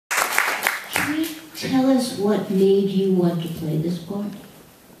tell us what made you want to play this part?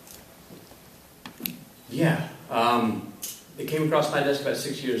 Yeah, it came across my desk about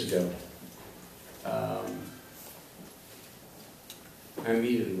 6 years ago. I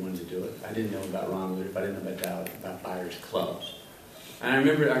immediately wanted to do it. I didn't know about Ron Woodruff. I didn't know about Buyers Clubs. And I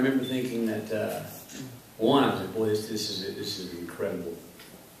remember thinking that one, I was like, boy, this is an incredible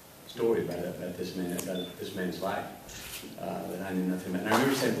story about this man's life that I knew nothing about. And I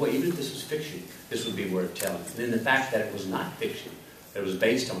remember saying, boy, even if this was fiction, this would be worth telling. And then the fact that it was not fiction, that it was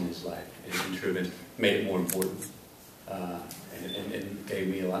based on his life and true events, made it more important, and gave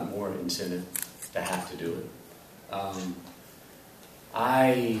me a lot more incentive to have to do it.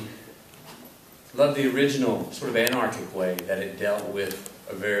 I love the original sort of anarchic way that it dealt with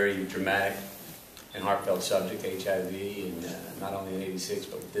a very dramatic and heartfelt subject, HIV, and not only in '86,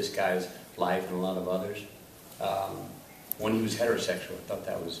 but with this guy's life and a lot of others. One, he was heterosexual. I thought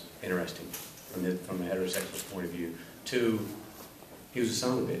that was interesting from a heterosexual point of view. Two, he was a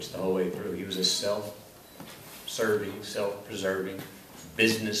son of a bitch the whole way through. He was a self-serving, self-preserving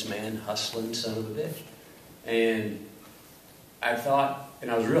businessman, hustling son of a bitch. And I thought,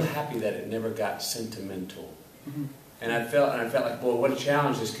 and I was real happy that it never got sentimental. Mm-hmm. And I felt like, boy, what a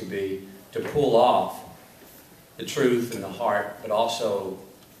challenge this could be to pull off the truth and the heart, but also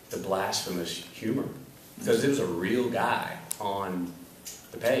the blasphemous humor, because it was a real guy on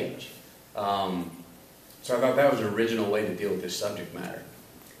the page. So I thought that was an original way to deal with this subject matter.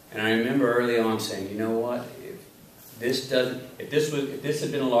 And I remember early on saying, you know what, if this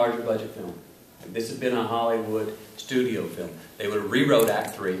had been a larger budget film, if this had been a Hollywood studio film, they would have rewrote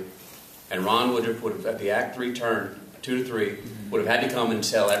Act 3, and Ron Woodruff would have, at the Act 3 turn, 2 to 3, would have had to come and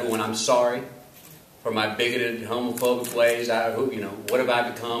tell everyone, I'm sorry for my bigoted, homophobic ways. What have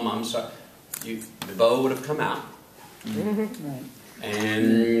I become? I'm sorry. The bow would have come out. Mm-hmm. Right.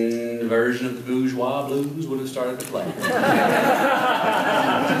 And the version of the bourgeois blues would have started to play.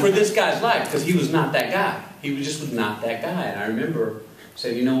 For this guy's life, because he was not that guy. He was not that guy. And I remember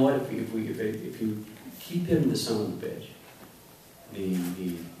saying, you know what, if you keep him the son of a bitch, the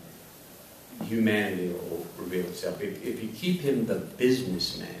humanity will reveal itself. If you keep him the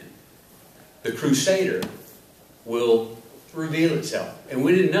businessman, the crusader will reveal itself. And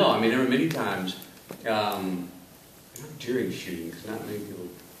we didn't know. I mean, there were many times, not during shooting, because not many people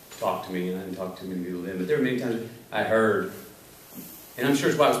talked to me, and I didn't talk to many people then, but there were many times I heard, and I'm sure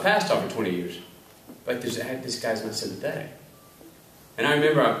it's why I was passed on for 20 years, but this guy's not sympathetic. And I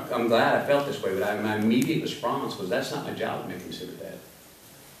remember, I'm glad I felt this way, but my immediate response was, that's not my job to make him sympathetic.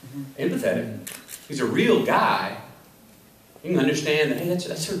 Mm-hmm. Empathetic. He's a real guy. You can understand that, hey,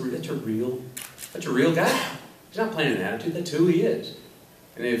 that's a real guy. He's not playing an attitude, that's who he is.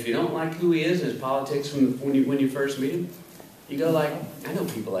 And if you don't like who he is and his politics when you first meet him, you go like, I know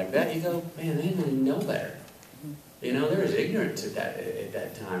people like that. You go, man, they didn't even know better. You know, there was ignorance at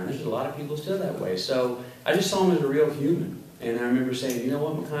that time. There's a lot of people still that way. So I just saw him as a real human. And I remember saying, you know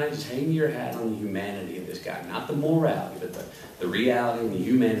what, McConaughey, just hang your hat on the humanity of this guy. Not the morality, but the reality and the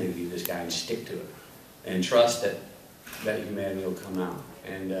humanity of this guy, and stick to it. And trust that humanity will come out.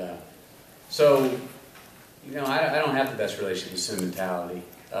 And so, you know, I don't have the best relationship with sentimentality.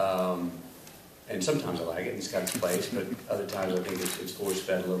 And sometimes I like it, and it's got its place, but other times I think it's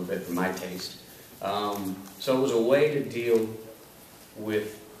force-fed a little bit for my taste. So it was a way to deal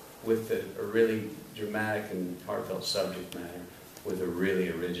with a really dramatic and heartfelt subject matter with a really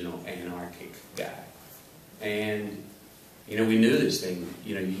original anarchic guy. And, you know, we knew this thing.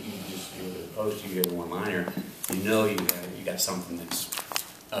 You know, you the post, you hear the one-liner, you know you got something that's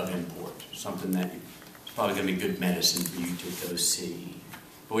of import, something that it's probably going to be good medicine for you to go see.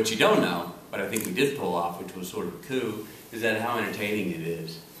 But what you don't know, but I think we did pull off, which was sort of a coup, is that how entertaining it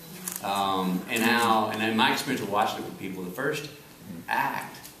is. And in my experience of watching it with people, the first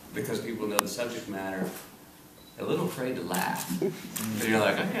act, because people know the subject matter, they're a little afraid to laugh. So you're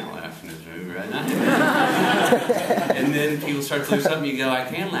like, I can't laugh in this movie right now. And then people start to do something, you go, I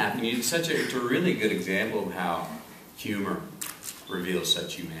can laugh. And it's a really good example of how humor reveals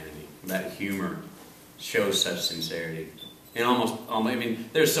such humanity. That humor shows such sincerity. And I mean,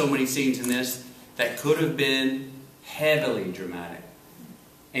 there's so many scenes in this that could have been heavily dramatic.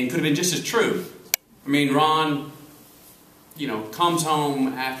 And could have been just as true. I mean, Ron, you know, comes home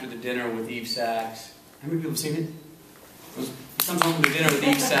after the dinner with Eve Sachs. How many people have seen it? He comes home from the dinner with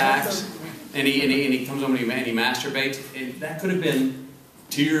Eve Sachs, and he comes home and he masturbates. And that could have been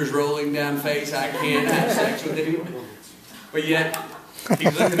tears rolling down face. I can't have sex with anyone. But yet,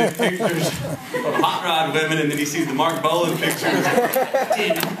 he's looking at pictures of hot rod women, and then he sees the Mark Bolan pictures.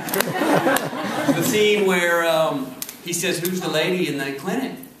 The scene where he says, "Who's the lady in the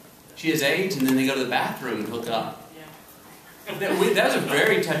clinic?" she has AIDS, and then they go to the bathroom and hook up. That was a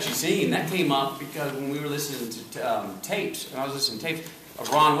very touchy scene. That came up because when we were listening to tapes, and I was listening to tapes of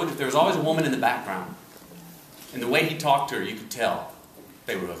Ron Wood, there was always a woman in the background. And the way he talked to her, you could tell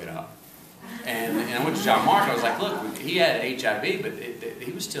they were hooking up. And I went to John Mark, and I was like, look, he had HIV, but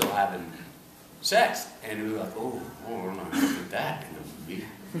he was still having sex. And we were like, oh, we're not going to do that in the movie.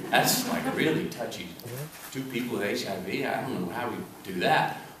 That's like really touchy. Two people with HIV, I don't know how we do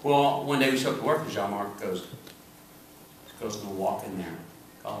that. Well, one day we showed up to work, and John Mark goes, we'll walk in there,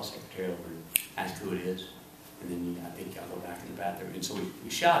 call the secretary over, and ask who it is, and then I think I'll go back in the bathroom. And so we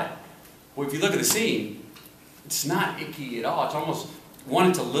shot it. Well, if you look at the scene, it's not icky at all. It's almost,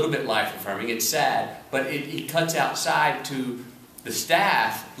 it's a little bit life-affirming. It's sad, but it cuts outside to the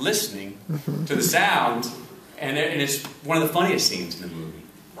staff listening to the sounds, and it's one of the funniest scenes in the movie.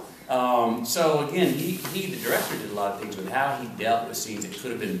 So again, the director did a lot of things with how he dealt with scenes that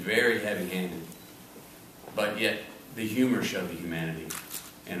could have been very heavy-handed, but yet the humor showed the humanity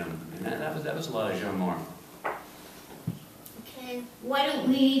in them, and that was a lot of Jean Marc. Okay, why don't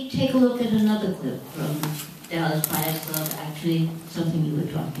we take a look at another clip from Dallas Buyers Club, actually